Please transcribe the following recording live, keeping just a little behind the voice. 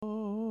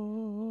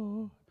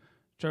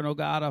Eternal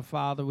God, our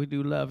Father, we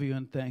do love you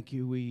and thank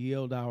you. We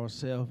yield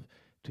ourselves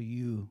to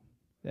you,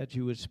 that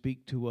you would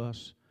speak to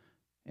us,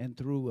 and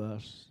through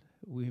us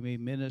we may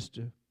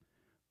minister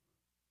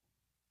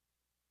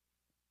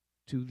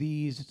to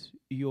these,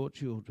 your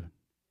children.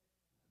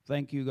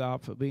 Thank you,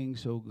 God, for being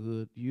so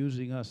good,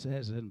 using us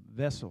as a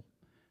vessel.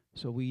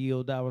 So we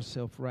yield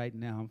ourselves right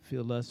now and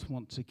fill us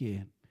once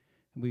again.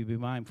 And we be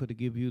mindful to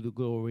give you the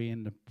glory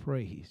and the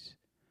praise.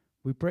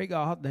 We pray,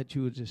 God, that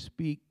you would just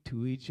speak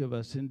to each of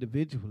us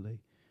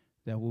individually,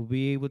 that we'll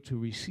be able to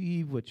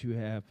receive what you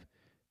have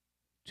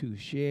to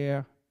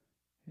share,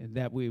 and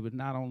that we would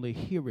not only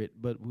hear it,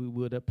 but we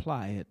would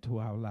apply it to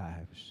our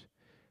lives.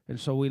 And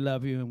so we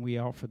love you, and we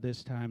offer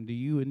this time to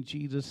you in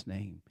Jesus'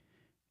 name.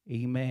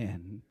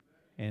 Amen.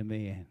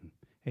 Amen.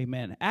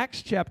 Amen.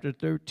 Acts chapter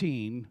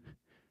 13,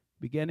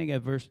 beginning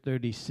at verse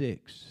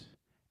 36.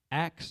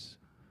 Acts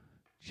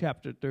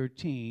chapter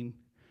 13,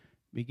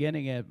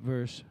 beginning at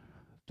verse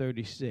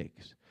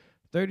 36.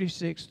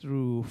 36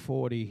 through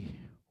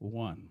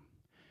 41.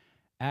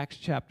 Acts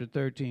chapter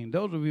 13.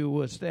 Those of you who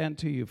would stand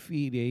to your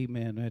feet,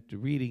 amen, at the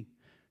reading,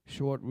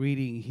 short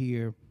reading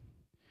here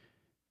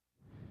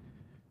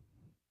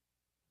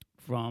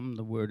from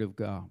the Word of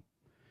God.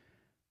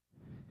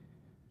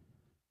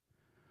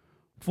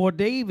 For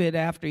David,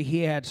 after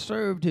he had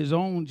served his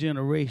own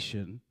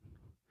generation,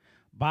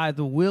 by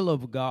the will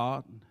of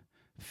God,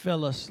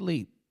 fell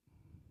asleep,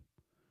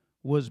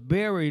 was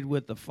buried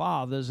with the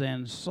fathers,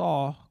 and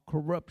saw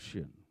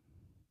corruption.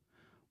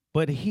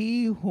 But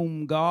he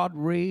whom God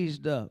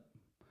raised up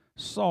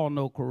saw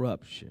no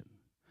corruption.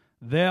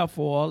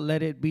 Therefore,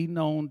 let it be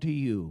known to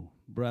you,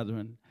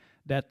 brethren,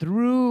 that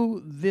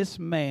through this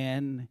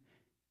man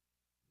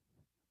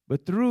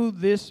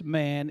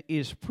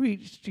is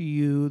preached to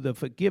you the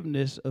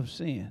forgiveness of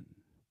sin.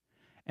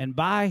 And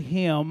by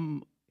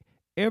him,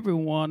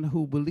 everyone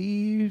who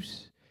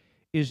believes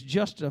is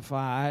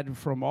justified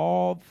from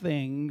all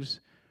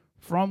things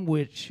from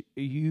which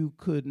you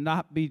could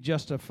not be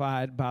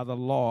justified by the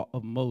law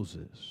of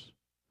Moses.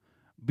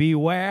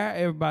 Beware,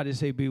 everybody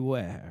say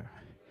beware.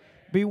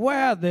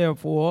 Beware,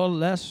 therefore,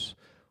 lest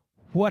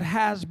what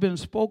has been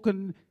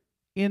spoken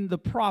in the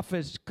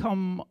prophets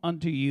come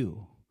unto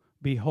you.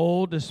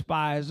 Behold,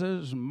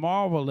 despisers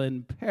marvel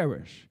and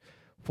perish,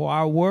 for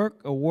I work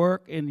a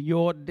work in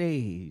your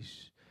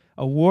days,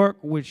 a work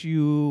which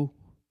you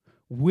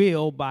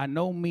will by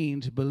no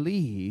means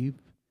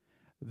believe,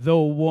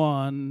 though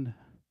one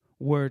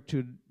were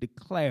to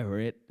declare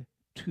it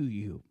to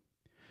you.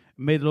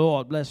 May the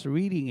Lord bless the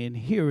reading and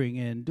hearing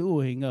and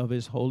doing of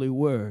his holy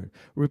word.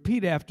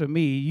 Repeat after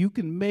me, you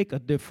can make a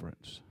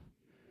difference.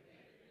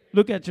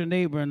 Look at your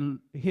neighbor and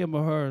him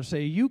or her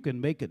say, you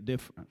can make a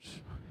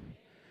difference.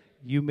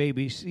 You may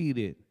be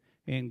seated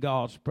in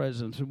God's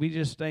presence. We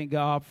just thank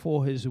God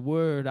for his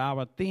word.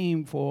 Our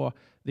theme for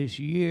this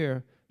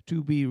year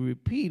to be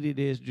repeated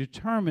is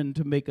determined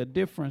to make a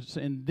difference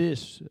in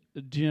this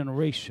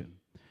generation.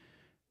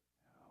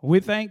 We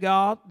thank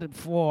God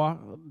for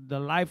the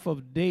life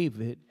of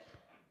David,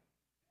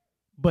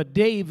 but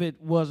David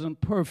wasn't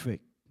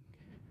perfect.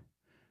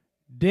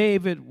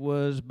 David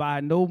was by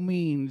no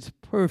means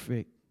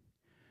perfect.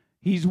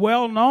 He's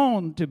well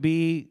known to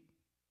be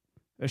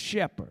a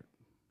shepherd.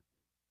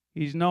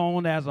 He's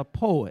known as a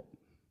poet.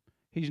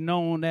 He's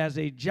known as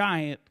a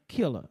giant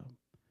killer.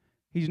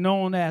 He's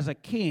known as a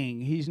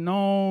king. He's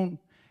known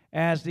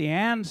as the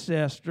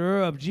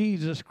ancestor of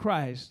Jesus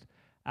Christ,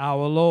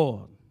 our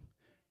Lord.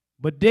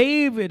 But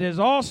David is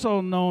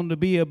also known to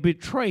be a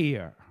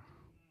betrayer,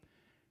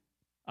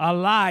 a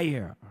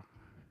liar,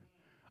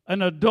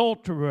 an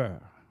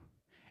adulterer,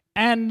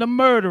 and a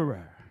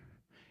murderer.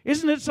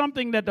 Isn't it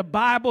something that the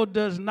Bible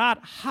does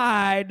not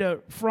hide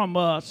from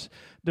us,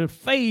 the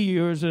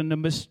failures and the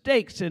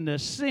mistakes and the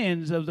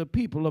sins of the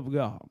people of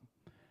God?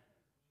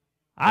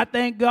 I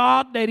thank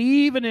God that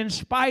even in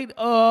spite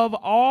of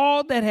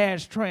all that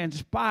has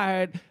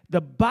transpired, the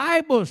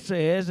Bible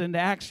says in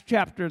Acts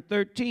chapter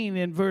 13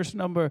 in verse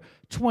number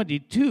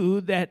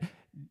 22 that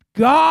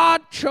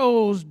God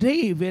chose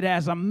David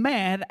as a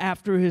man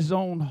after his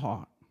own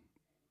heart.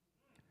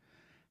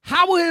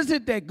 How is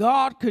it that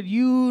God could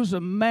use a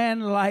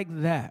man like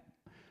that?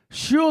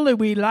 Surely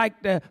we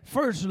like the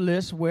first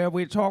list where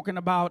we're talking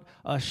about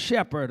a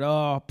shepherd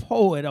or a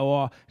poet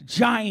or a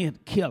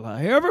giant killer.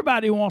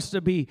 Everybody wants to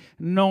be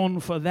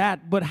known for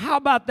that. But how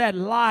about that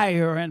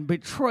liar and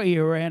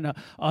betrayer and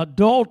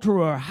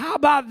adulterer? How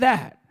about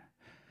that?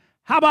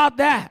 How about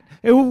that?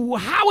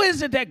 How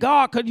is it that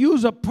God could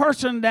use a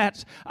person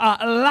that's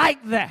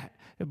like that?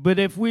 But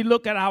if we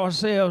look at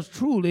ourselves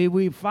truly,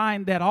 we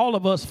find that all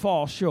of us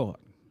fall short.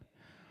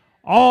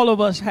 All of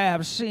us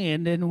have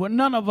sinned, and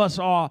none of us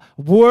are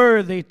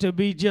worthy to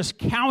be just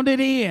counted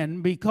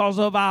in because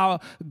of our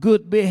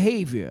good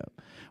behavior.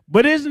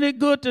 But isn't it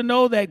good to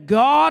know that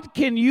God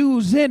can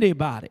use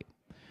anybody?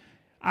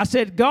 I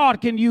said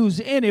God can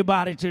use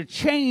anybody to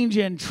change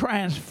and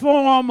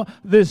transform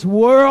this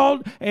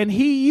world, and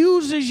he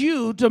uses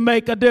you to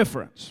make a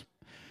difference.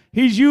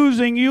 He's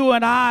using you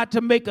and I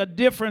to make a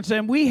difference,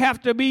 and we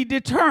have to be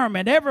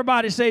determined.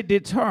 Everybody say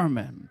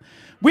determined.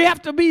 We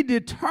have to be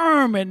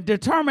determined.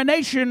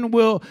 Determination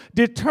will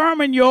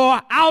determine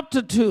your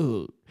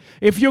altitude.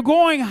 If you're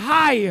going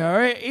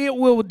higher, it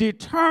will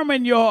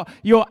determine your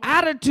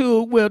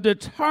attitude will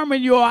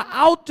determine your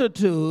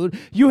altitude.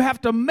 You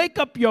have to make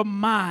up your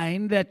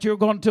mind that you're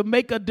going to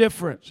make a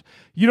difference.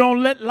 You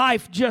don't let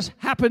life just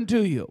happen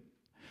to you.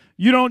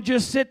 You don't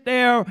just sit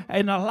there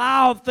and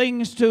allow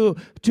things to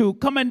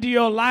come into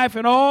your life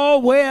and, oh,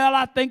 well,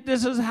 I think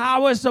this is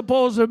how it's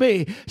supposed to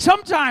be.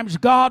 Sometimes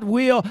God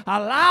will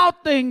allow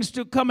things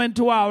to come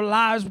into our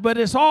lives, but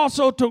it's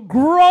also to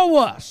grow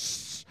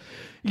us.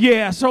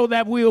 Yeah, so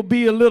that we'll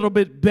be a little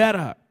bit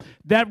better,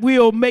 that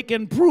we'll make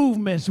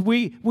improvements.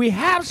 We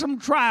have some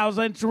trials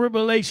and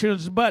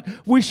tribulations, but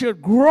we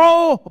should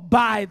grow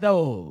by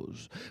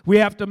those. We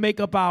have to make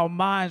up our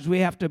minds. We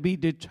have to be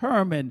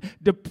determined.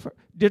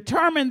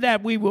 Determined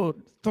that we will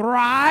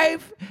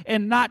thrive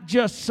and not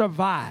just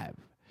survive.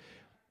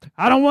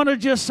 I don't want to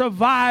just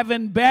survive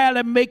and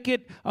barely make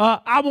it.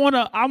 I want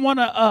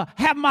to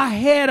have my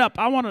head up.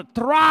 I want to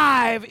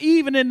thrive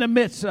even in the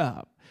midst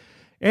of.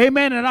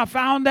 Amen. And I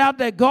found out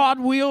that God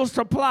will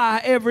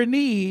supply every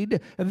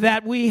need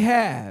that we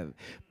have.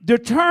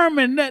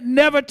 Determined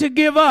never to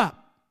give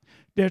up.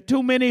 There are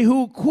too many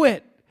who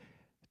quit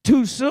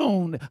too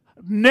soon.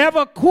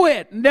 Never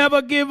quit.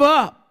 Never give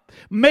up.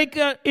 Make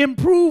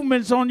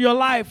improvements on your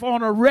life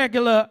on a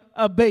regular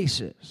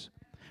basis.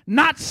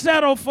 Not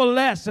settle for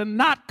less and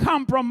not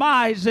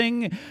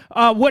compromising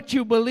what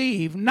you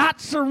believe.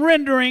 Not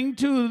surrendering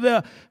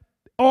to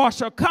or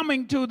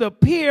succumbing to the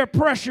peer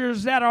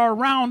pressures that are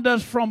around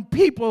us from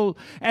people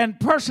and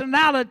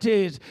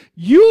personalities.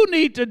 You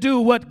need to do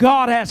what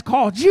God has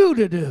called you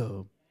to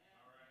do.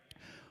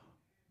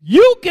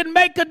 You can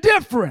make a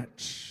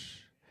difference.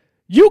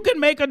 You can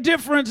make a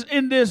difference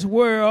in this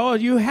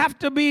world. You have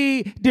to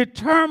be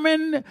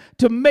determined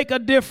to make a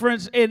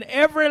difference in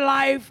every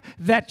life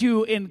that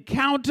you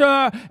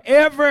encounter,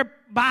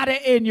 everybody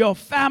in your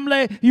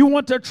family. You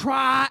want to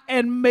try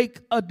and make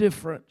a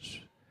difference.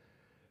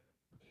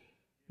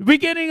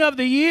 Beginning of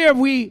the year,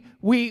 we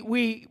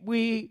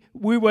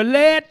were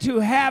led to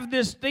have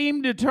this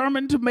theme,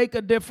 determined to make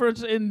a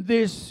difference in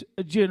this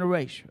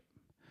generation.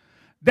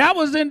 That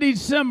was in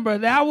December.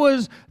 That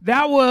was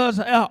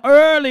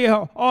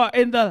earlier or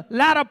in the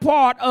latter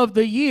part of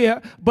the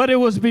year, but it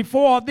was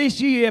before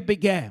this year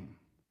began.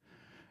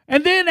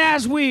 And then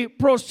as we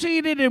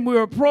proceeded and we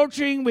were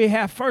approaching, we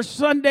have First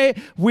Sunday,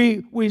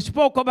 we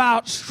spoke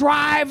about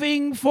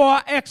striving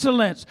for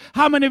excellence.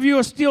 How many of you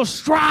are still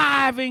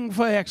striving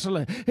for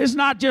excellence? It's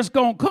not just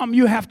going to come.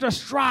 You have to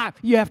strive.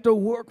 You have to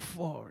work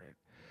for it.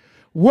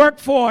 Work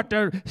for it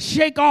to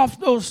shake off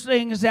those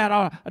things that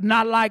are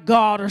not like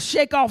God, or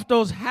shake off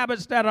those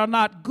habits that are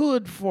not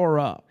good for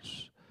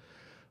us.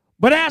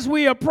 But as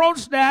we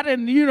approach that,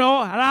 and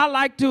I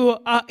like to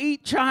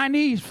eat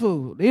Chinese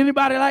food.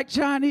 Anybody like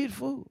Chinese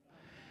food?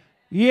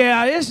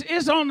 Yeah,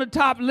 it's on the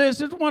top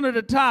list. It's one of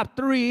the top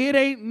 3. It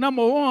ain't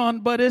number 1,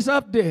 but it's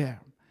up there.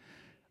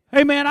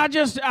 Hey man, I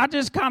just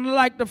kind of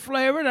like the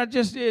flavor.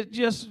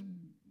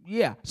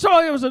 Yeah.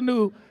 So it was a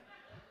new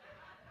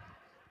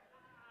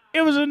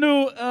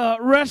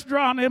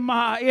restaurant in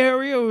my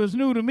area. It was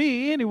new to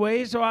me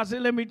anyway, so I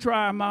said, let me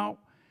try them out.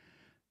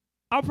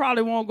 I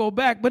probably won't go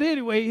back, but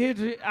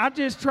anyway, I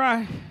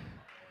tried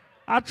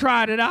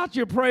it out.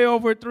 You pray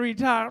over it 3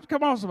 times.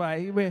 Come on,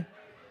 somebody. Amen.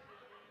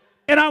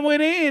 And I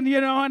went in,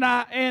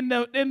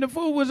 and the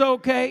food was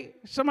okay.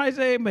 Somebody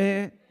say,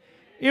 amen.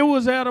 It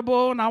was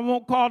edible, and I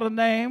won't call the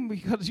name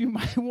because you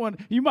might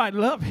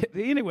love it.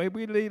 Anyway,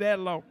 we leave that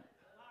alone.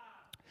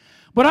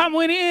 But I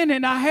went in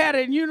and I had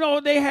it,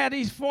 and they had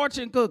these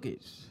fortune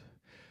cookies.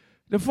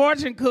 The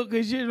fortune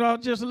cookies,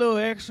 just a little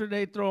extra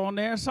they throw on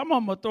there. Some of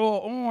them will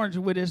throw an orange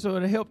with it so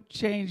it'll help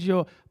change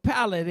your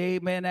palate,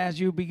 amen, as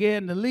you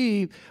begin to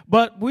leave.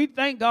 But we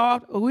thank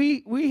God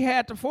we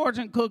had the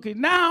fortune cookie.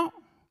 Now,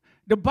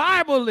 the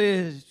Bible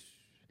is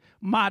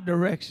my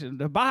direction.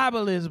 The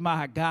Bible is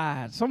my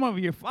guide. Some of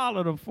you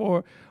follow the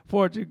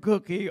fortune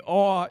cookie,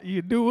 or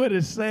you do what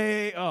it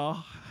say,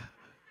 those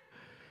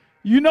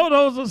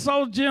are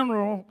so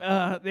general,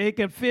 they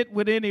can fit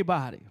with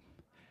anybody.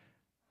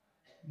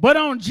 But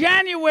on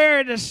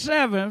January the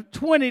 7th,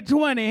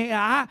 2020,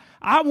 I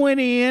went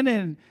in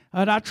and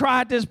I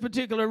tried this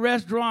particular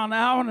restaurant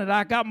out, and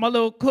I got my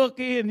little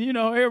cookie, and,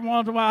 every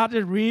once in a while I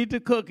just read the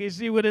cookie,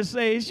 see what it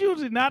says. It's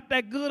usually not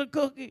that good a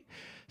cookie.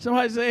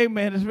 Somebody say, hey,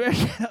 man, it's very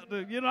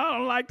I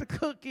don't like the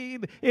cookie.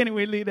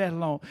 Anyway, leave that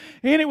alone.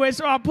 Anyway,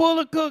 so I pull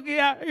the cookie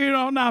out,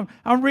 now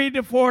I'm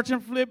reading the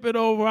fortune, flip it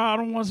over. I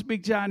don't want to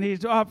speak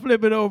Chinese, so I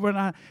flip it over and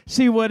I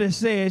see what it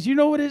says. You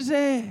know what it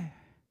says?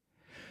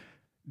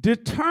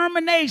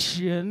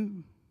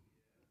 Determination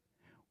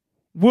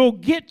will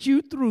get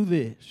you through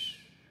this.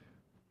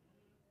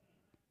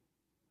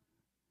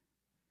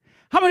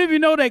 How many of you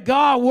know that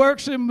God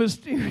works in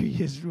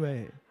mysterious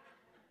ways?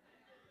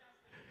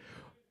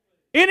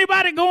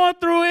 Anybody going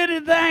through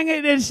anything,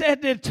 it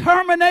said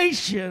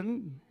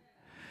determination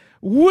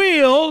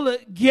will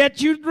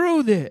get you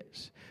through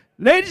this.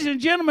 Ladies and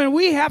gentlemen,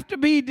 we have to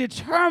be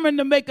determined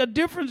to make a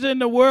difference in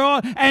the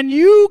world, and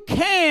you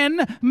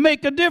can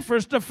make a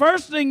difference. The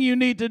first thing you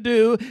need to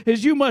do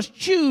is you must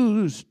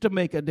choose to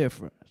make a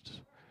difference.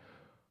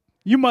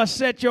 You must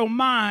set your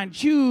mind,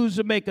 choose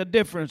to make a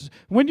difference.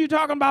 When you're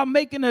talking about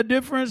making a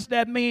difference,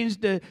 that means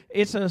that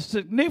it's a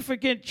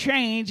significant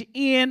change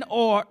in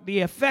or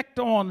the effect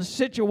on the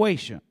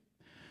situation.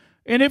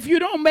 And if you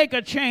don't make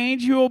a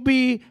change, you'll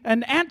be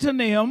an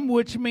antonym,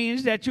 which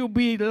means that you'll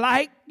be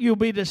like, you'll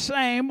be the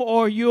same,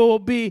 or you'll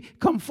be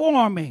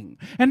conforming.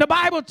 And the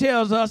Bible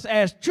tells us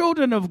as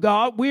children of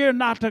God, we are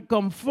not to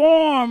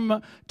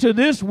conform to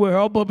this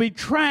world, but be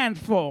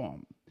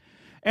transformed.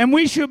 And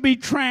we should be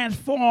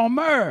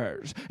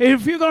transformers.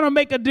 If you're going to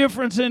make a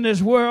difference in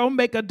this world,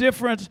 make a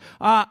difference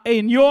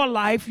in your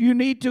life, you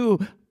need to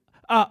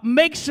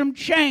make some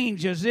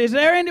changes. Is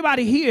there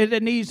anybody here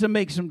that needs to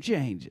make some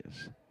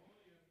changes?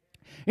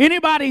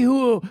 Anybody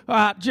who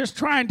just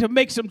trying to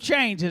make some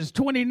changes,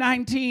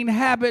 2019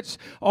 habits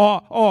or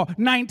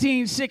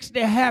 1960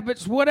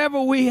 habits, whatever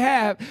we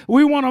have,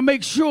 we want to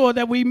make sure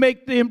that we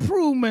make the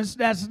improvements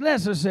that's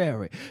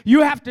necessary.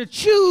 You have to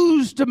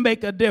choose to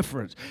make a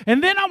difference.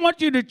 And then I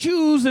want you to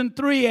choose in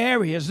 3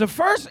 areas. The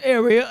first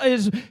area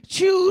is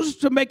choose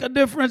to make a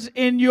difference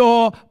in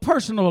your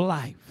personal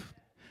life.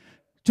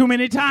 Too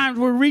many times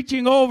we're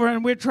reaching over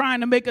and we're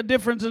trying to make a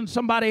difference in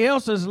somebody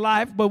else's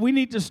life, but we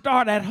need to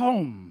start at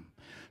home.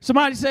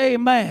 Somebody say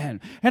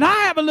amen. And I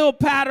have a little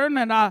pattern,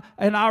 and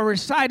I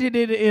recited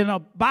it in a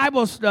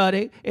Bible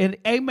study, and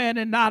amen,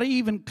 and not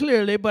even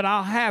clearly, but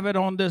I'll have it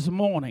on this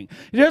morning.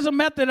 There's a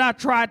method I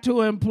try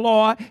to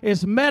employ.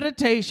 It's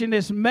meditation,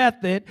 it's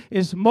method,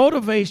 it's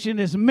motivation,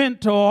 it's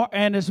mentor,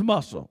 and it's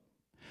muscle.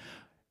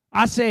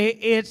 I say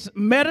it's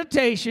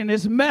meditation,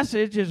 it's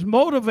message, it's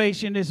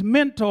motivation, it's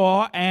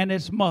mentor, and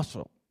it's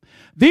muscle.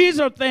 These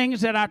are things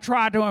that I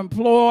try to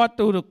employ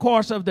through the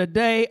course of the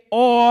day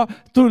or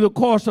through the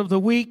course of the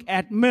week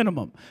at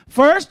minimum.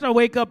 First, I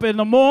wake up in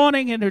the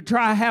morning and to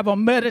try to have a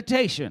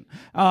meditation,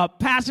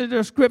 passage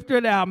of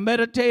scripture that I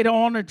meditate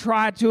on and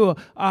try to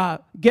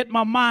get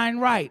my mind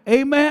right.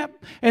 Amen?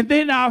 And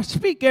then I'll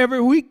speak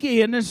every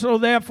weekend, and so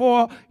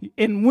therefore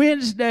in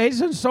Wednesdays,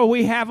 and so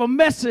we have a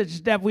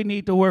message that we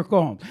need to work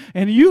on.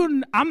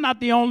 And I'm not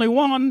the only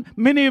one.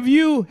 Many of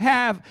you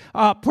have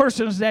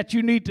persons that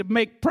you need to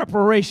make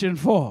preparation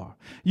for.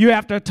 You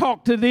have to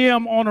talk to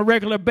them on a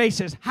regular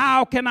basis.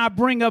 How can I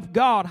bring up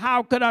God?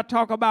 How could I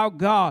talk about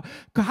God?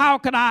 How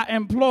can I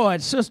employ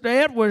it? Sister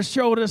Edwards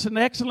showed us an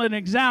excellent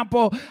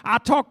example. I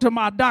talked to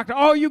my doctor.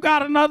 Oh, you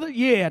got another?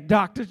 Yeah,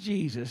 Dr.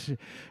 Jesus.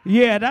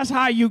 Yeah, that's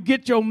how you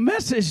get your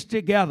message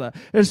together.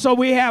 And so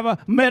we have a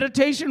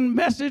meditation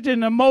message,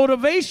 and the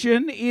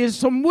motivation is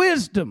some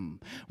wisdom.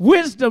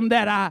 Wisdom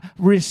that I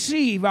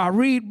receive. I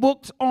read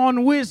books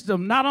on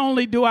wisdom. Not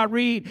only do I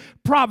read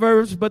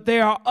Proverbs, but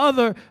there are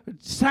other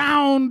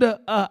sound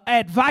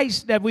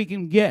advice that we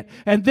can get.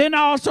 And then I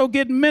also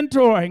get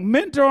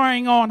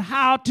mentoring on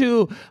how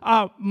to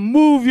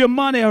move your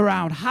money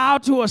around, how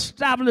to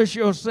establish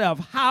yourself,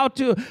 how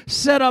to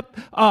set up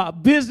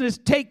business,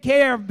 take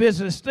care of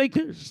business,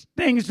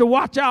 things to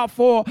watch out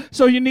for.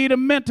 So you need a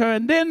mentor.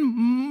 And then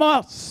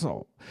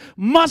muscle.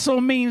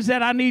 Muscle means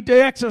that I need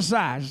to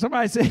exercise.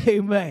 Somebody say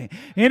amen.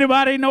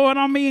 Anybody know what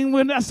I mean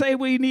when I say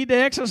we need to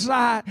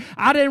exercise?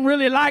 I didn't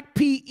really like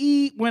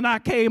PE when I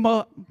came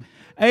up.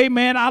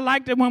 Amen. I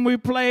liked it when we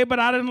played, but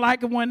I didn't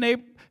like it when they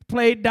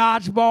played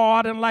dodgeball.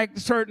 I didn't like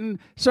certain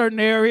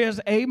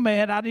areas.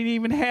 Amen. I didn't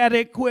even have the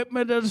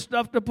equipment or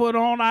stuff to put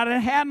on. I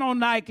didn't have no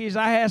Nikes.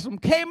 I had some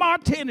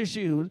Kmart tennis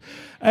shoes.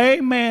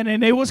 Amen.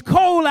 And it was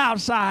cold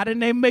outside,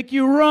 and they make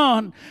you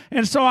run.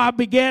 And so I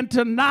began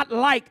to not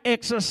like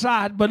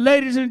exercise. But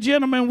ladies and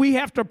gentlemen, we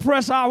have to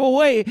press our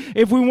way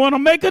if we want to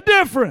make a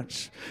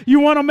difference.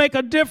 You want to make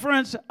a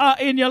difference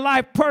in your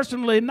life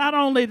personally. Not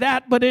only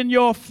that, but in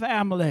your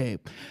family.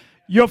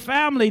 Your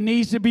family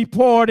needs to be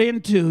poured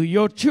into.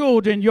 Your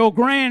children, your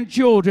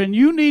grandchildren.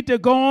 You need to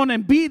go on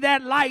and be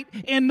that light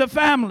in the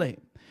family.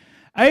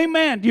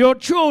 Amen. Your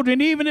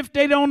children, even if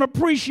they don't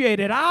appreciate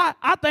it. I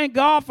thank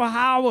God for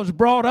how I was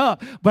brought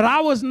up, but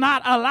I was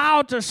not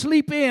allowed to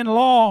sleep in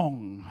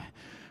long.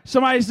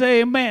 Somebody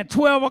say amen.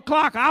 12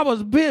 o'clock, I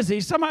was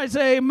busy. Somebody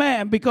say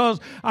amen. Because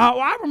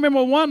I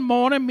remember one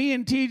morning, me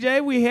and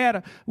TJ,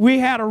 we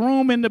had a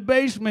room in the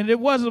basement. It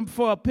wasn't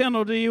for a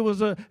penalty. It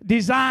was a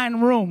design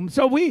room.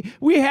 So we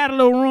had a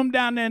little room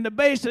down there in the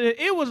basement.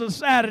 It was a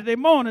Saturday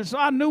morning, so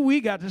I knew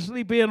we got to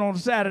sleep in on a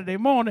Saturday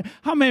morning.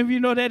 How many of you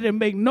know that didn't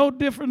make no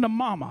difference to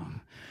mama?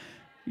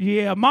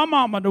 Yeah, my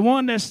mama, the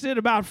one that stood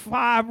about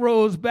 5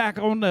 rows back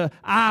on the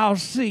aisle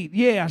seat.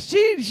 Yeah,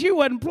 she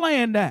wasn't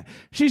playing that.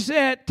 She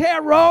said,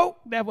 Taro,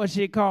 that's what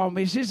she called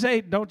me. She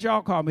said, don't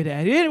y'all call me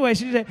that. Anyway,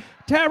 she said,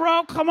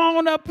 Taro, come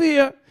on up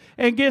here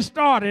and get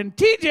started. And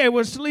TJ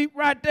was asleep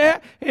right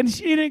there, and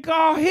she didn't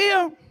call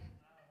him.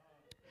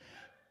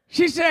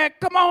 She said,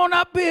 come on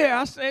up here.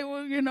 I said,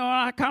 well,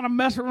 I kind of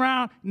mess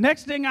around.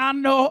 Next thing I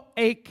know,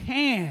 a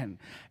can.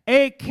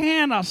 a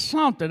can of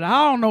something.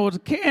 I don't know, it's a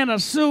can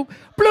of soup.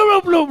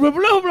 Blue, blue, blue,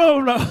 blue,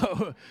 blue,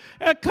 blue.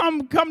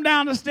 Come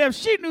down the steps.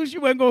 She knew she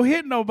wasn't going to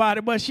hit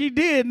nobody, but she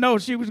did know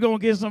she was going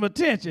to get some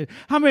attention.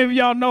 How many of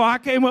y'all know I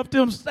came up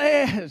them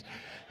stairs?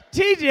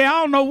 TJ, I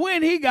don't know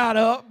when he got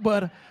up,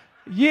 but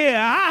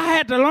yeah, I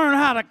had to learn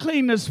how to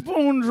clean the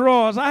spoon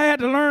drawers. I had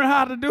to learn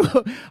how to do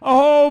a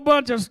whole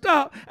bunch of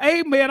stuff.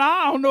 Amen.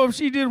 I don't know if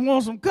she didn't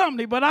want some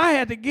company, but I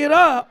had to get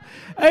up.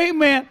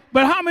 Amen.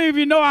 But how many of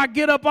you know I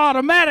get up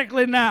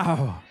automatically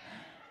now?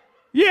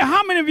 Yeah,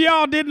 how many of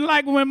y'all didn't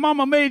like when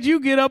mama made you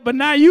get up, but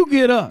now you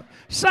get up?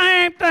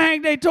 Same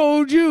thing they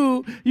told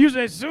you. You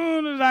said, as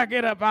soon as I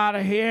get up out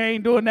of here, I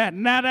ain't doing that.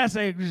 Now that's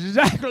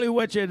exactly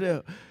what you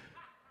do.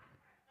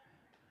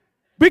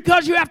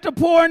 Because you have to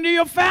pour into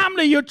your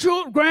family, your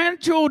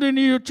grandchildren,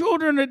 your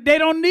children. They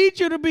don't need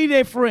you to be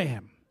their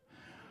friend.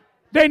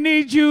 They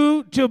need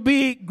you to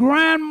be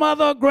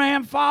grandmother,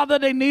 grandfather.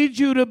 They need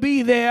you to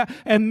be there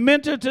and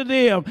mentor to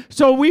them.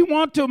 So we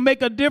want to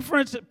make a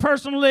difference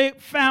personally,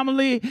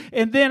 family,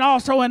 and then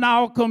also in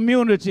our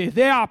community.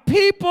 There are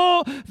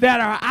people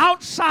that are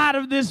outside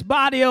of this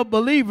body of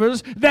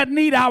believers that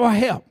need our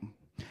help.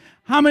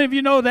 How many of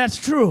you know that's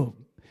true?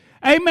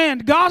 Amen.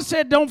 God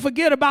said, don't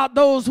forget about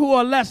those who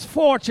are less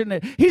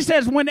fortunate. He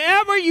says,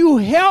 whenever you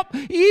help,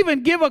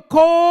 even give a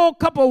cold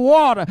cup of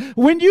water,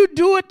 when you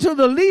do it to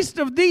the least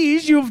of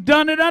these, you've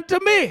done it unto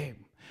me.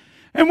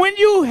 And when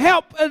you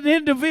help an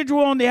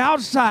individual on the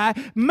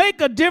outside make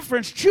a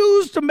difference,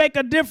 choose to make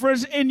a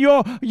difference in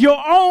your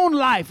own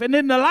life and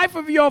in the life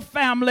of your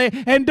family,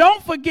 and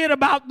don't forget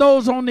about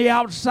those on the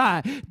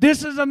outside.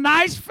 This is a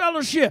nice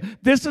fellowship.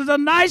 This is a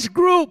nice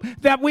group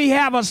that we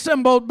have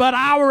assembled, but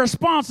our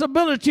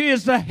responsibility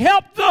is to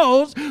help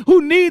those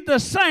who need the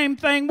same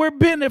thing we're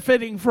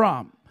benefiting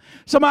from.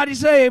 Somebody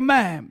say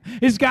amen.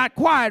 It's got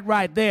quiet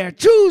right there.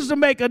 Choose to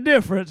make a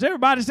difference.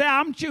 Everybody say,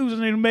 I'm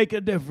choosing to make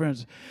a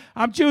difference.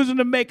 I'm choosing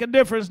to make a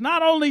difference.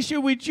 Not only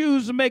should we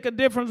choose to make a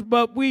difference,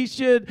 but we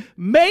should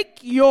make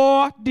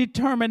your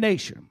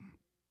determination.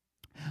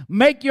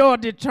 Make your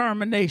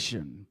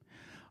determination.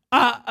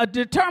 A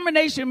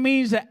determination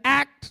means an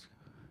act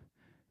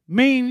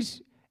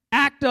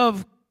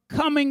of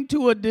coming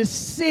to a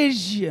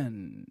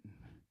decision,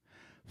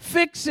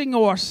 fixing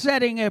or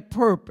setting a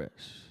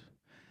purpose.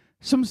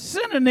 Some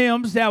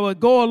synonyms that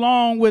would go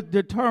along with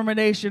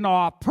determination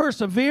are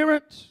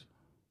perseverance,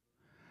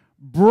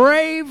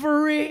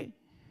 bravery,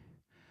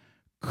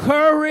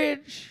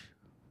 courage,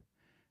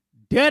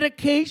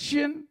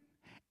 dedication,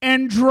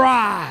 and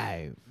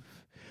drive.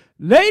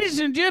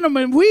 Ladies and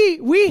gentlemen,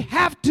 we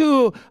have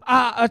to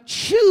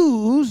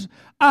choose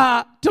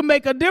to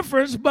make a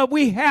difference, but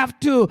we have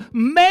to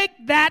make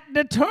that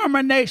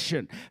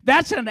determination.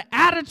 That's an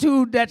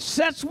attitude that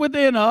sets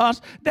within us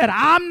that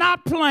I'm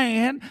not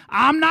playing.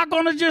 I'm not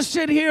going to just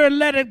sit here and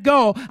let it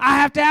go. I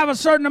have to have a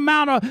certain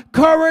amount of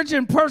courage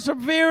and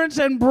perseverance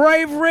and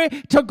bravery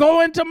to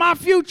go into my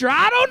future.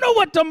 I don't know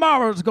what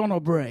tomorrow's going to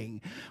bring,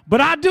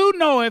 but I do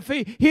know if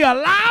he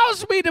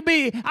allows me to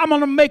be, I'm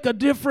going to make a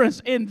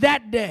difference in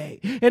that day,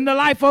 in the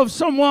life of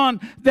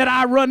someone that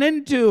I run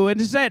into. And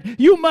he said,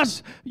 you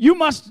must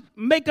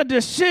make a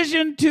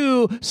decision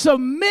to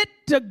submit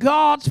to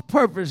God's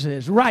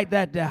purposes. Write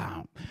that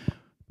down.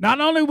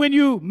 Not only when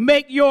you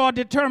make your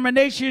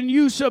determination,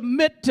 you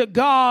submit to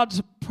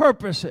God's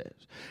purposes.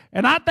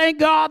 And I thank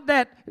God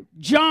that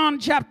John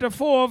chapter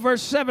 4,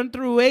 verse 7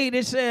 through 8,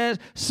 it says,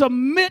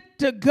 submit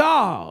to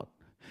God.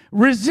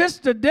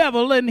 Resist the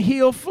devil and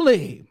he'll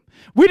flee.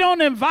 We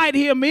don't invite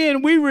him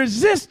in, we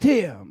resist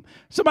him.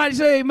 Somebody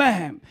say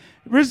amen.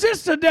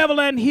 Resist the devil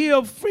and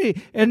he'll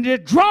flee. And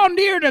draw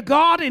near to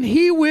God and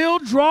he will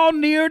draw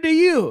near to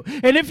you.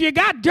 And if you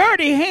got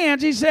dirty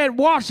hands, he said,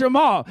 wash them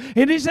off.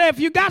 And he said, if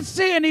you got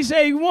sin, he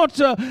said, he wants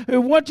you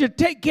to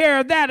take care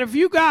of that. If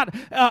you got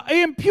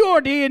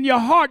impurity in your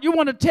heart, you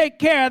want to take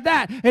care of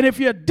that. And if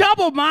you're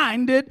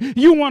double-minded,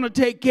 you want to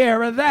take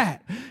care of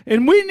that.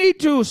 And we need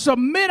to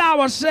submit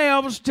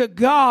ourselves to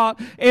God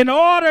in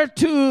order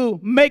to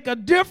make a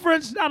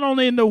difference, not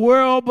only in the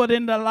world, but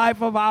in the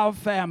life of our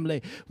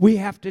family. We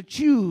have to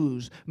choose.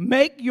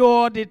 Make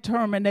your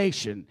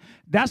determination.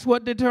 That's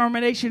what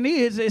determination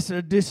is. It's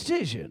a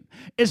decision.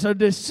 It's a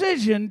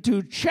decision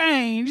to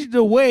change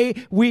the way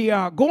we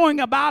are going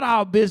about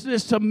our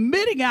business,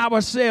 submitting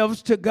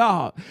ourselves to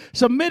God.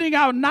 Submitting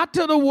not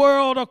to the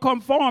world or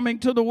conforming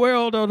to the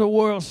world or the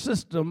world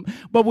system,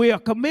 but we are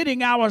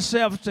committing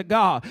ourselves to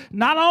God.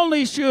 Not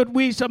only should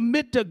we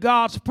submit to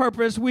God's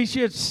purpose, we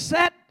should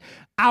set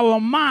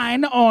our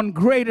mind on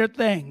greater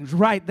things.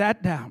 Write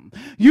that down.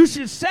 You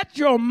should set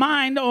your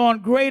mind on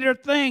greater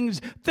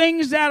things,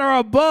 things that are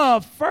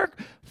above.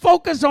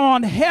 Focus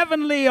on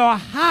heavenly or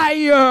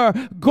higher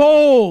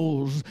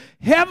goals,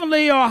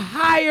 heavenly or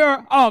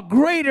higher or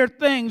greater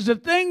things, the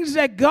things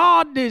that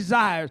God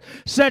desires.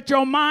 Set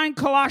your mind,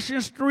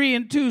 Colossians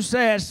 3:2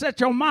 says, set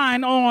your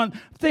mind on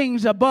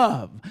things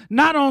above,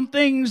 not on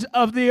things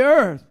of the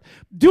earth.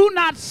 Do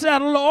not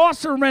settle or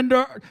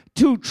surrender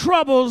to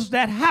troubles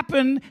that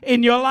happen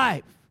in your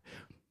life.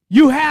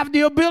 You have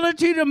the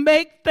ability to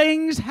make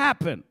things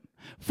happen.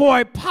 for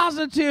a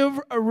positive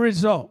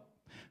result.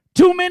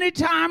 Too many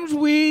times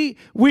we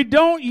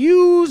don't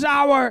use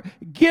our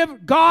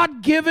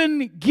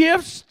God-given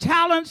gifts,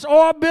 talents,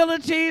 or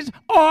abilities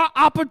or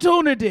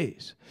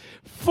opportunities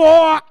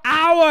for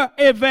our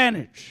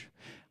advantage.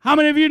 How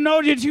many of you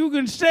know that you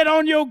can sit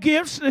on your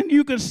gifts and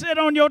you can sit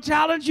on your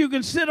talents, you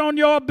can sit on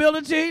your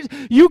abilities,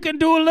 you can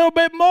do a little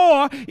bit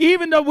more,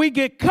 even though we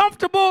get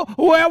comfortable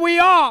where we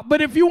are.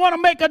 But if you want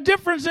to make a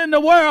difference in the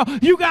world,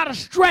 you got to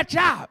stretch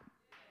out.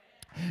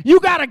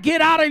 You got to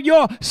get out of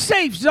your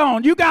safe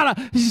zone. You got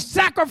to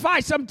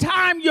sacrifice some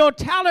time, your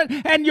talent,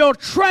 and your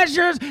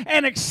treasures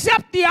and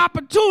accept the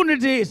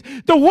opportunities.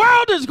 The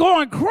world is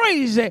going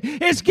crazy.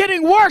 It's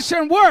getting worse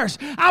and worse.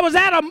 I was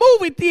at a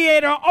movie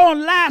theater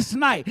on last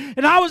night,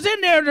 and I was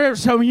in there.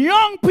 There's some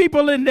young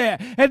people in there,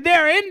 and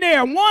they're in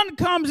there. One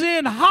comes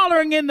in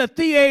hollering in the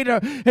theater,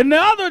 and the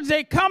others,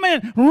 they come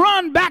in,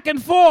 run back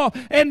and forth.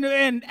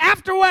 And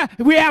afterward,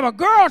 we have a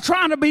girl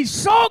trying to be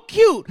so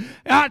cute.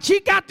 She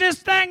got this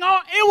thing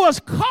on. It was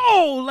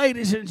cold,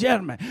 ladies and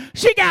gentlemen.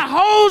 She got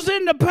holes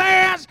in the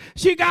pants.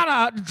 She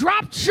got a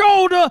dropped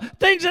shoulder,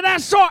 things of that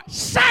sort.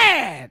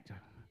 Sad.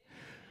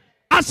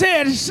 I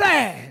said it's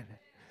sad.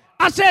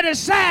 I said it's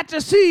sad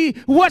to see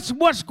what's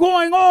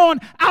going on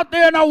out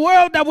there in our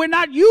world, that we're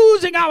not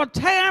using our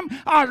time,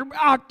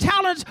 our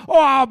talents, or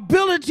our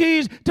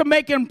abilities to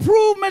make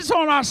improvements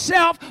on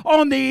ourselves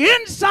on the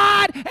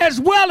inside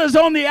as well as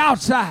on the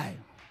outside.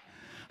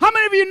 How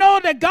many of you know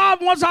that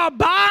God wants our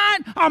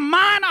mind,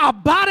 our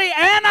body,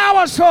 and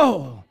our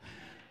soul?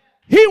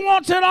 He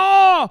wants it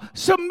all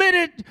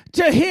submitted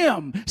to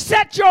Him.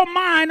 Set your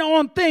mind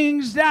on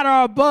things that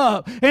are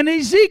above. In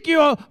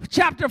Ezekiel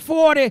chapter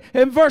 40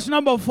 and verse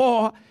number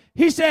 4,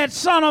 he said,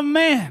 Son of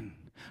man,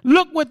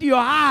 look with your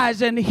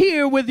eyes and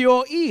hear with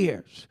your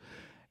ears,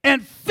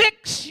 and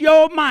fix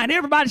your mind.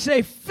 Everybody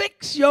say,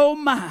 fix your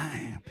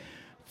mind.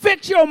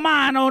 Fix your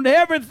mind on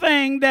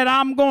everything that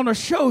I'm going to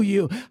show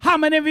you. How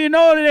many of you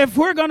know that if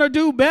we're going to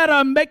do better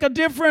and make a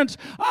difference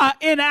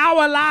in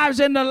our lives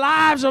and the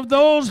lives of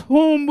those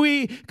whom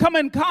we come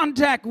in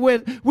contact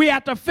with, we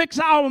have to fix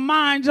our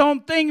minds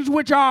on things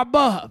which are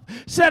above.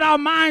 Set our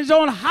minds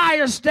on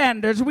higher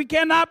standards. We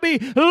cannot be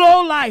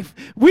low life.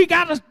 We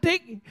got to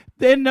think.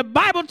 Then the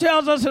Bible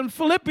tells us in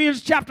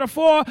Philippians chapter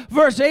 4,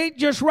 verse 8,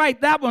 just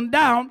write that one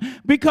down,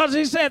 because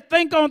he said,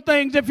 think on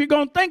things. If you're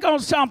going to think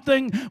on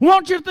something,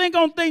 won't you think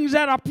on things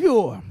that are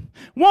pure?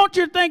 Won't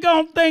you think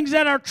on things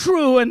that are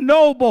true and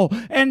noble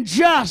and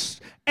just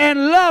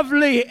and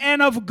lovely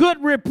and of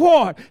good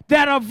report,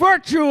 that are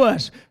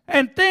virtuous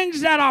and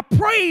things that are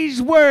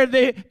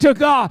praiseworthy to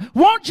God?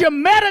 Won't you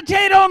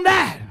meditate on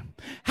that?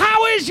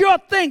 How is your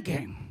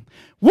thinking?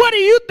 What do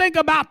you think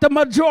about the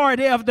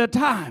majority of the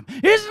time?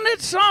 Isn't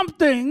it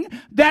something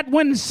that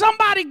when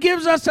somebody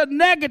gives us a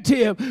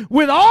negative,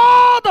 with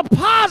all the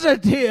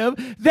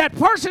positive that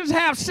persons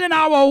have sent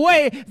our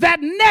way,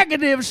 that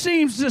negative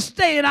seems to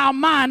stay in our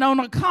mind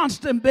on a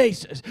constant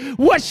basis?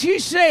 What she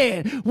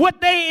said, what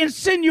they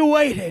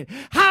insinuated,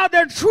 how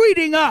they're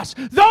treating us,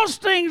 those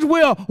things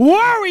will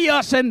worry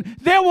us, and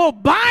they will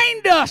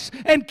bind us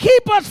and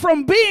keep us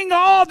from being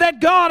all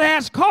that God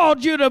has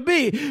called you to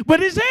be.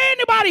 But is there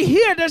anybody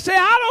here that say,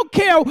 I don't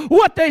care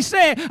what they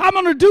say, I'm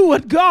going to do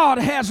what God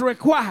has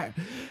required?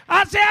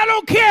 I say, I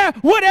don't care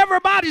what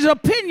everybody's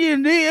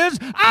opinion is,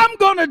 I'm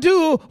going to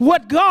do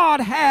what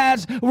God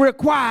has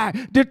required.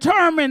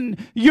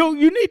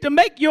 You need to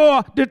make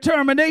your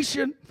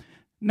determination.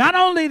 Not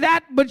only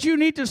that, but you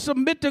need to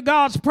submit to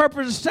God's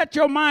purpose, set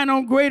your mind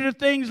on greater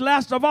things.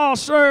 Last of all,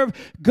 serve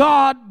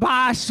God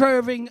by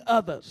serving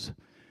others.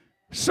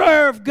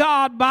 Serve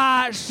God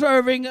by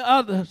serving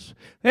others.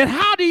 And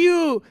how do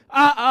you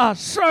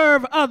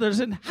serve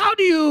others? And how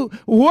do you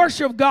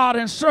worship God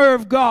and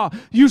serve God?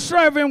 You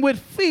serve Him with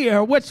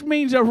fear, which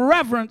means a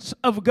reverence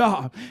of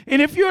God.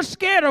 And if you're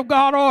scared of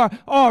God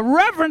or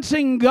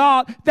reverencing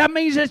God, that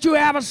means that you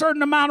have a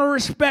certain amount of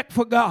respect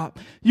for God.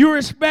 You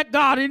respect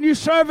God and you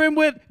serve Him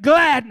with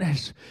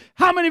gladness.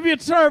 How many of you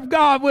serve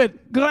God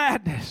with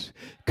gladness?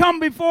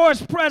 Come before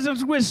His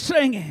presence with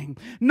singing,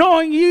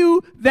 knowing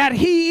you that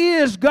He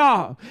is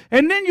God.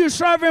 And then you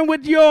serve Him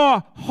with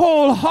your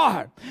whole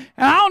heart.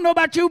 And I don't know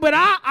about you, but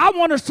I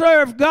want to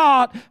serve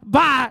God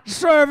by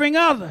serving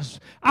others.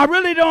 I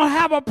really don't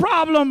have a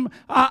problem.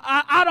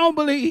 I don't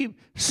believe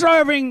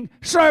serving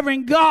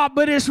God,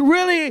 but it's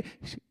really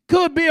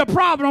could be a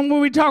problem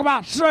when we talk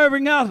about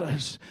serving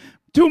others.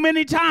 Too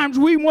many times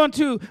we want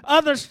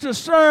others to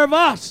serve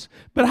us.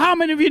 But how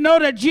many of you know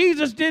that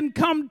Jesus didn't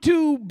come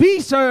to be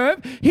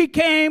served? He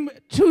came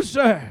to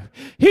serve.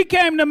 He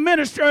came to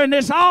minister, and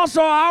it's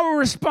also our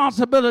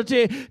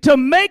responsibility to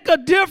make a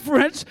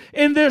difference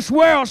in this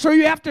world. So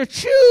you have to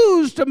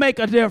choose to make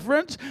a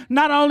difference.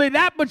 Not only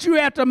that, but you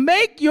have to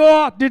make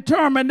your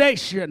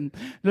determination.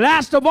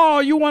 Last of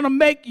all, you want to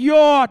make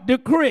your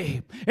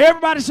decree.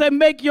 Everybody say,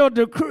 make your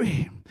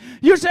decree.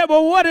 You say,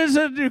 well, what is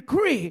a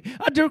decree?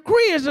 A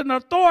decree is an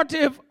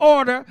authoritative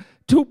order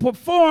to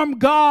perform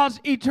God's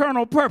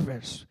eternal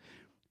purpose.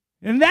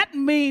 And that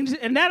means,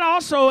 and that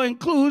also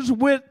includes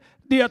with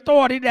the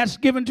authority that's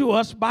given to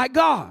us by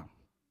God.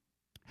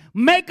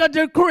 Make a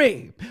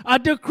decree.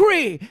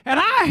 And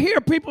I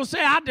hear people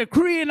say, I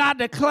decree and I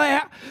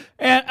declare,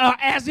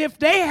 as if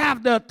they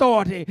have the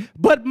authority.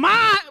 But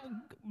my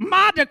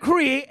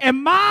decree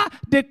and my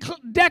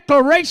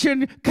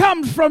declaration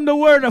comes from the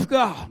Word of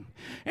God.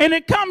 And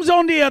it comes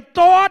on the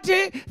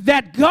authority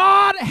that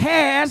God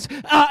has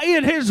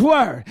in His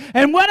Word.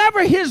 And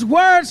whatever His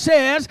Word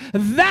says,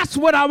 that's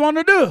what I want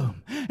to do.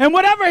 And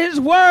whatever His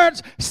Word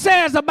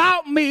says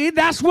about me,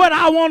 that's what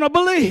I want to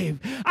believe.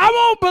 I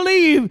won't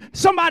believe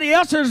somebody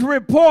else's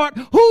report.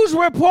 Whose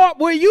report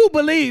will you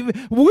believe?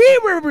 We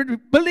will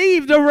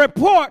believe the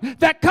report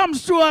that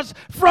comes to us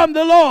from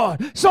the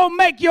Lord. So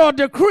make your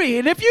decree.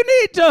 And if you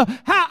need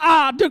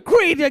to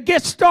decree to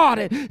get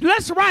started,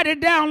 let's write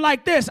it down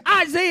like this.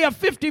 Isaiah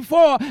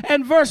 54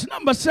 and verse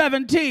number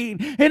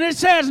 17. And it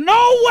says,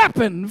 no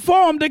weapon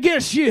formed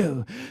against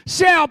you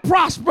shall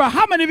prosper.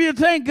 How many of you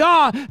thank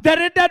God that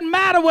it doesn't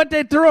matter what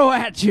they throw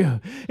at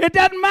you? It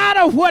doesn't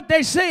matter what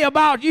they say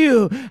about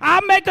you.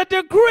 I make a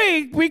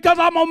decree because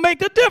I'm going to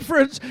make a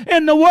difference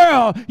in the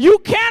world. You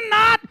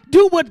cannot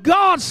do what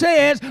God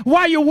says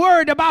while you're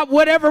worried about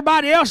what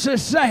everybody else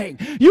is saying.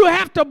 You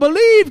have to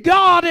believe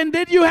God, and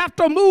then you have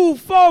to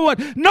move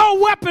forward. No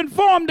weapon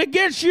formed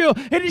against you.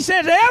 And He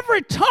says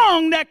every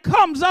tongue that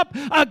comes up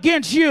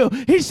against you,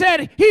 He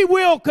said He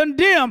will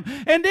condemn.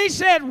 And He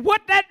said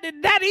what that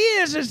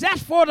is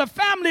that's for the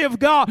family of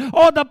God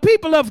or the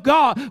people of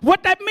God.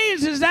 What that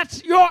means is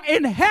that's your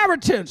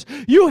inheritance.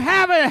 You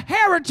have a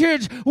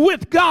heritage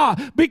with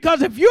God,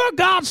 because if you're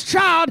God's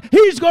child,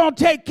 He's going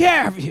to take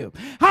care of you.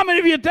 How many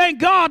of you thank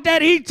God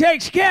that He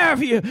takes care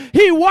of you?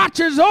 He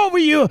watches over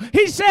you.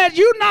 He says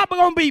you're not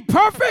going to be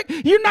perfect.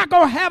 You're not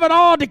going to have it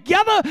all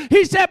together.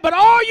 He said, but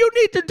all you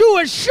need to do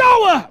is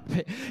show up.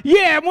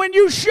 Yeah, when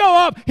you show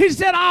up, He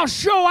said, I'll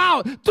show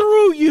out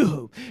through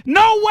you.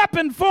 No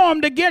weapon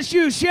formed against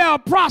you shall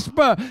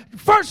prosper.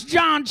 1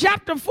 John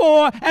chapter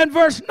 4 and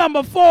verse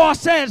number 4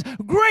 says,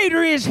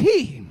 greater is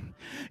He,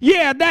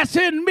 yeah, that's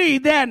in me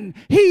than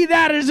he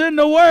that is in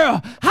the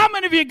world. How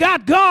many of you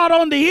got God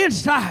on the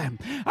inside?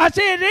 I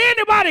said,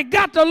 anybody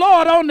got the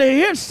Lord on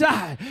the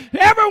inside?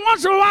 Every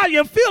once in a while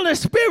you feel the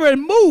Spirit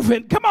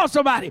moving. Come on,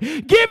 somebody.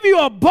 Give you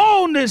a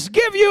boldness.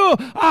 Give you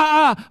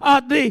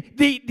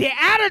the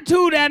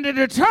attitude and the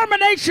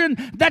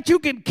determination that you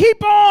can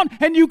keep on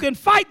and you can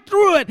fight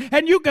through it,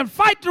 and you can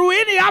fight through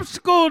any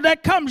obstacle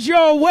that comes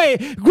your way.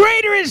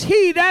 Greater is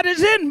He that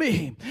is in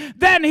me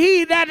than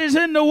he that is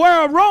in the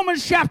world.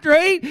 Romans chapter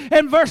 8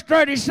 and verse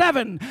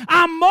 37.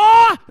 I'm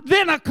more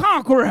than a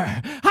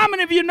conqueror. How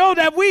many of you know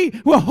that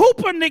we were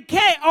hoping to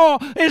or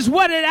is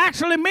what it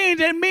actually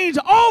means? It means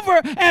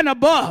over and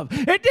above.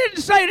 It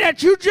didn't say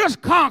that you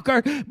just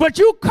conquered, but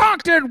you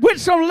conquered with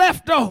some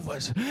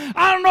leftovers.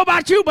 I don't know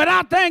about you, but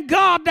I thank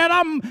God that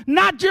I'm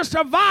not just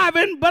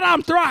surviving, but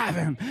I'm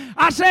thriving.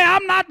 I say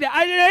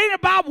it ain't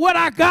about what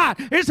I got.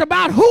 It's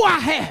about who I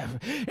have.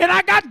 And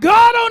I got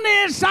God on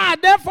the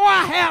inside, therefore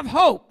I have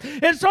hope.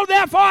 And so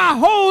therefore I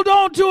hold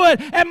on to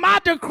it. And my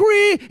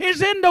decree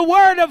is in the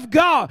Word of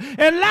God.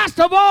 And last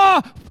of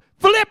all,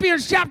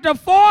 Philippians chapter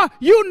 4,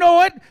 you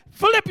know it.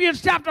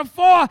 Philippians chapter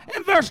 4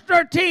 and verse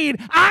 13,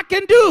 I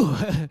can do.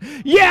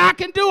 Yeah, I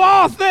can do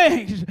all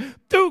things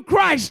through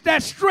Christ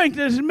that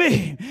strengthens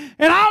me.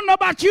 And I don't know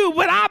about you,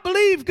 but I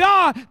believe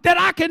God that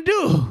I can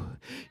do.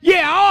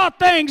 Yeah, all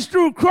things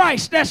through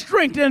Christ that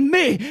strengthen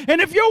me.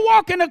 And if you're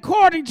walking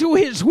according to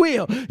His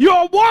will,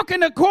 you're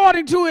walking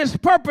according to His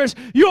purpose,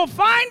 you'll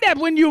find that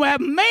when you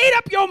have made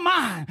up your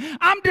mind,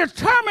 I'm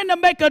determined to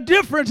make a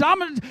difference.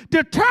 I'm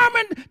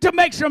determined to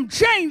make some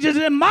changes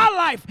in my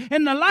life,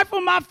 in the life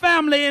of my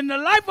family, in the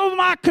life of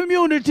my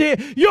community.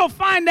 You'll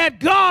find that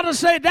God will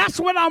say, that's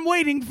what I'm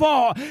waiting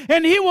for.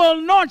 And He will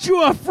anoint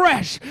you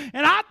afresh.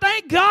 And I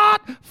thank God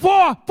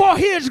for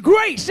His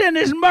grace and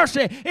His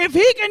mercy. If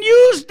He can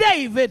use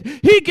David,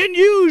 He can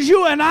use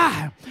you and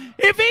I.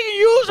 If He can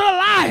use a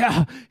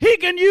liar, He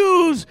can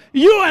use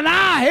you and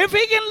I. If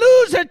He can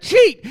lose a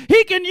cheat,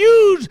 He can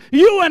use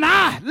you and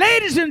I.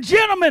 Ladies and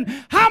gentlemen,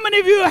 how many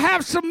of you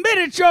have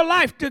submitted your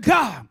life to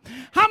God?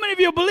 How many of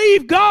you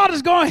believe God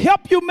is going to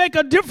help you make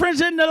a difference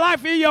in the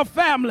life of your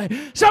family?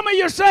 Some of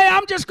you say,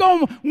 I'm just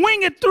going to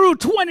wing it through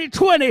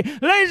 2020.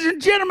 Ladies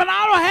and gentlemen,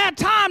 I don't have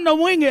time to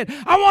wing it.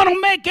 I want to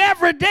make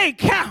every day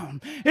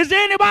count. Is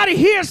there anybody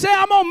here say,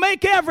 I'm going to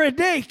make every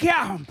day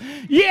count?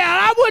 Yeah,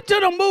 I went to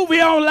the movie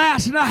on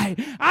last night.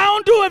 I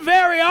don't do it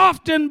very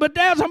often, but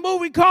there's a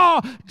movie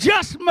called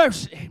Just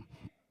Mercy.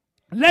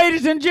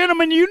 Ladies and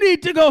gentlemen, you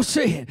need to go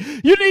see it.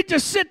 You need to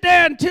sit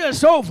there until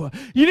it's over.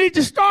 You need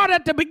to start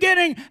at the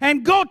beginning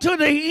and go to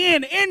the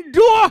end.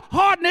 Endure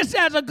hardness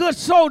as a good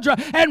soldier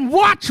and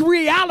watch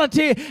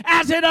reality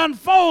as it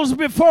unfolds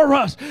before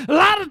us. A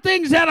lot of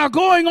things that are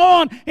going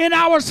on in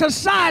our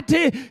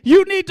society,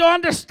 you need to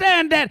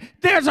understand that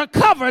there's a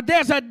cover,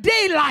 there's a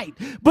daylight,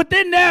 but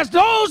then there's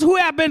those who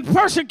have been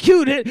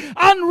persecuted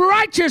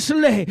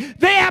unrighteously.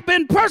 They have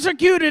been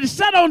persecuted,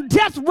 set on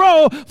death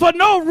row for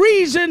no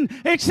reason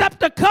except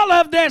the color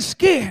of their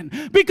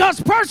skin,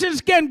 because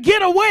persons can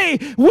get away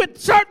with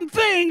certain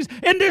things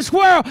in this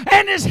world,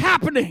 and it's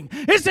happening.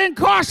 It's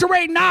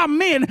incarcerating our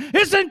men.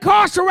 It's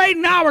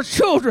incarcerating our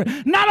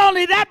children. Not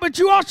only that, but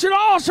you all should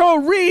also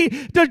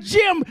read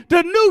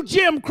the new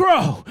Jim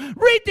Crow.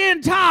 Read the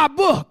entire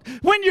book.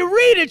 When you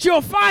read it,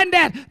 you'll find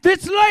that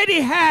this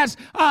lady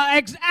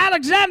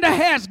Alexander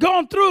has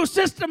gone through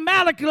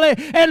systematically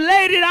and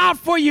laid it out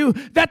for you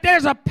that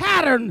there's a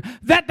pattern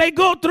that they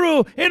go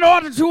through in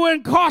order to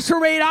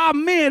incarcerate our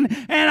men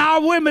and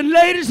our women.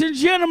 Ladies and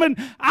gentlemen,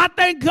 I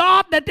thank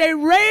God that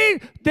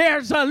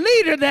there's a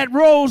leader that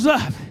rose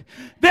up.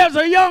 There's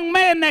a young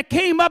man that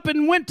came up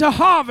and went to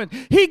Harvard.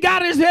 He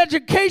got his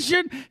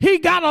education. He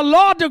got a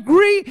law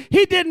degree.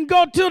 He didn't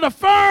go to the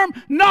firm.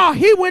 No,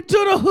 he went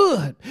to the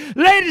hood.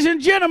 Ladies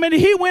and gentlemen,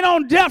 he went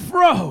on death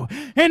row,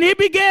 and he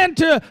began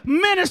to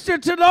minister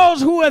to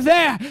those who were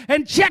there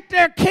and check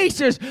their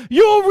cases.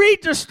 You'll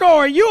read the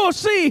story. You'll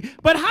see.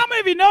 But how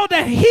many of you know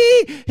that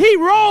he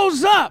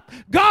rose up?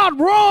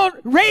 God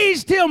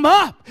raised him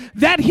up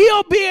that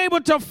he'll be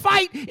able to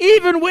fight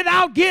even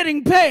without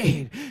getting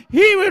paid.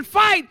 He would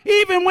fight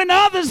even when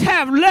others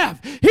have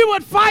left. He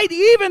would fight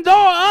even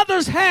though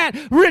others had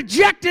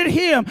rejected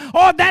him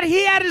or that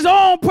he had his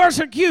own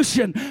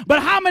persecution.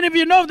 But how many of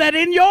you know that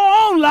in your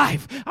own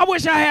life, I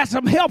wish I had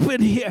some help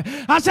in here.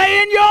 I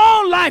say in your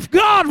own life,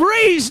 God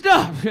raised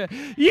up.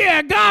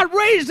 Yeah, God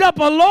raised up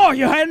a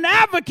lawyer, an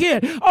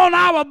advocate on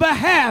our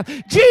behalf.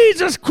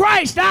 Jesus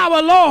Christ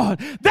our Lord.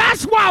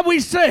 That's why we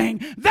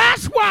sing.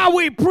 That's why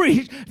we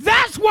preach.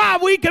 That's why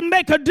we can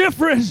make a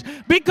difference,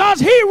 because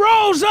he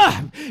rose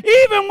up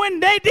even when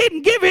they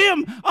didn't give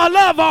him a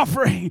love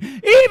offering,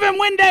 even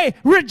when they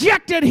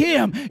rejected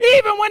him,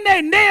 even when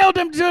they nailed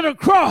him to the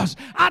cross.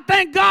 I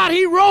thank God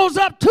he rose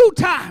up 2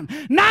 times.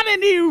 Not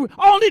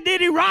only did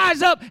he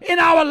rise up in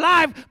our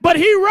life, but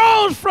he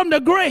rose from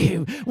the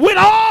grave with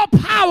all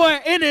power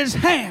in his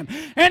hand.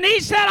 And he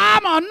said,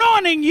 I'm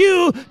anointing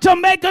you to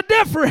make a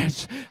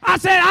difference. I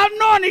said, I'm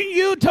anointing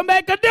you to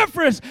make a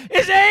difference.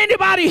 Is there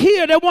anybody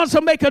here that wants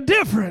to make a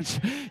difference?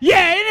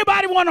 Yeah,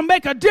 anybody want to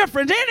make a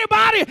difference?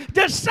 Anybody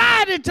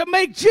decided to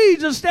make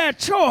Jesus their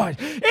choice?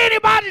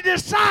 Anybody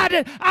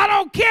decided, I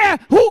don't care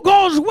who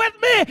goes with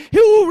me,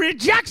 who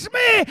rejects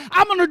me,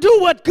 I'm going to do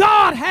what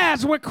God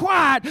has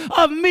required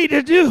of me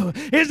to do?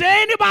 Is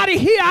there anybody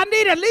here? I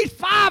need at least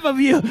 5 of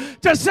you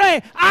to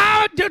say,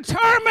 I'm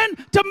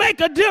determined to make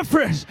a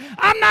difference.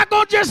 I'm not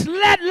going to just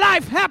let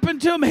life happen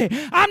to me.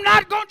 I'm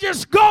not going to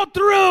just go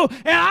through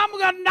and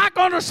I'm not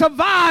going to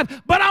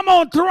survive, but I'm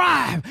going to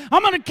thrive.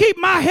 I'm going to keep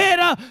my head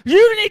up.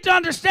 You need to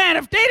understand,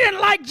 if they didn't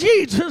like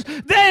Jesus,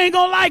 they ain't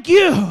going to like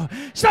you.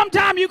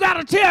 Sometimes you got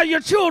to tell your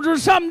children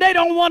something they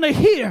don't want to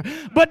hear,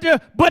 but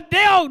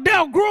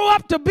they'll grow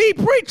up to be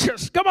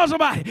preachers. Come on,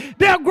 somebody.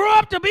 They'll grow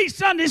up to be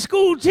Sunday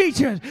school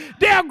teachers.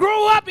 They'll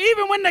grow up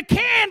even when the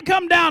can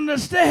come down the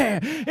stair.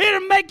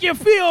 It'll make you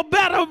feel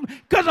better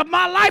because of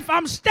my life.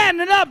 I'm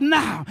standing up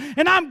now,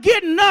 and I'm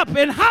getting up.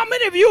 And how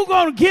many of you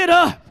going to get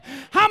up?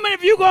 How many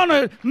of you going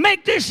to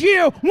make this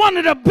year one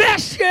of the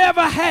best you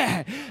ever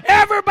had?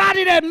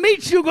 Everybody that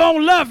meets you going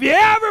to love you.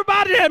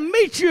 Everybody that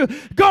meets you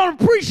going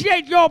to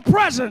appreciate your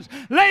presence.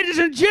 Ladies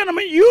and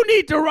gentlemen, you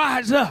need to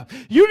rise up.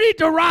 You need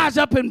to rise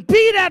up and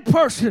be that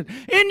person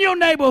in your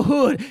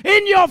neighborhood,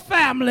 in your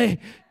family.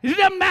 It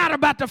doesn't matter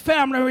about the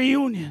family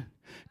reunion.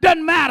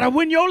 Doesn't matter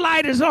when your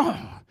light is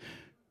on.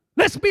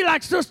 Let's be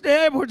like Sister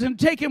Edwards and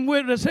take him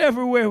with us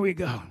everywhere we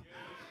go.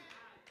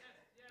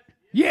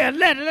 Yeah,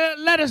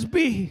 let us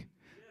be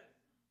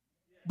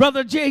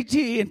Brother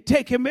JT and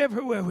take him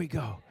everywhere we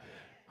go.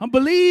 And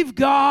believe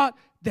God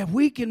that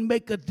we can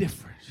make a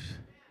difference.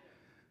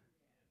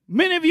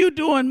 Many of you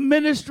doing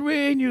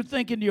ministry and you're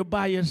thinking you're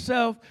by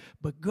yourself,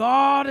 but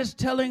God is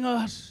telling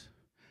us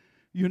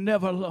you're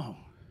never alone.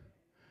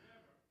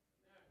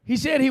 He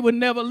said he would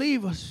never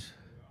leave us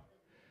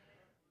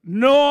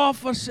nor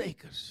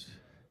forsake us.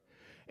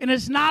 And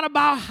it's not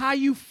about how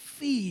you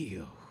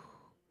feel.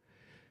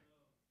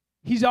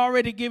 He's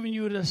already given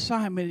you an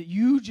assignment.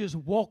 You just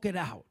walk it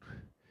out.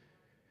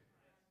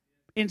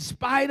 In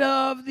spite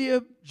of the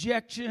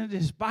objections,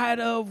 in spite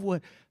of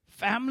what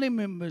family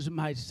members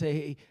might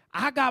say,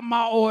 I got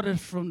my orders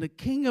from the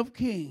King of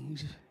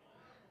Kings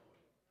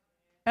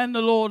and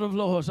the Lord of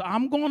Lords.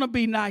 I'm going to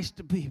be nice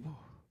to people.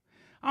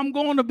 I'm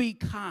going to be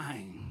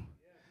kind.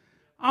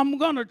 I'm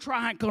going to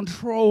try and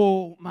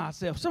control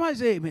myself. Somebody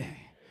say amen.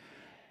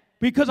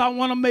 Because I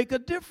want to make a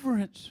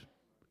difference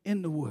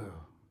in the world.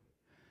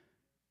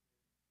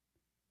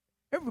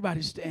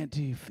 Everybody stand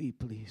to your feet,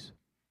 please.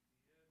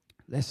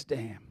 Let's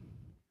stand.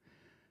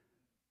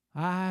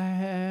 I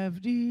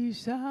have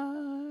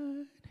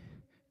decided,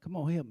 come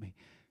on, help me,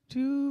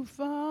 to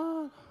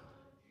follow.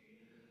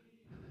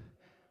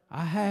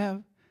 I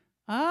have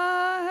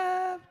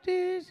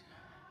decided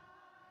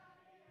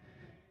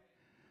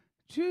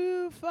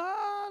to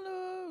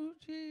follow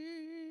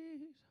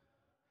Jesus.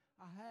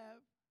 I have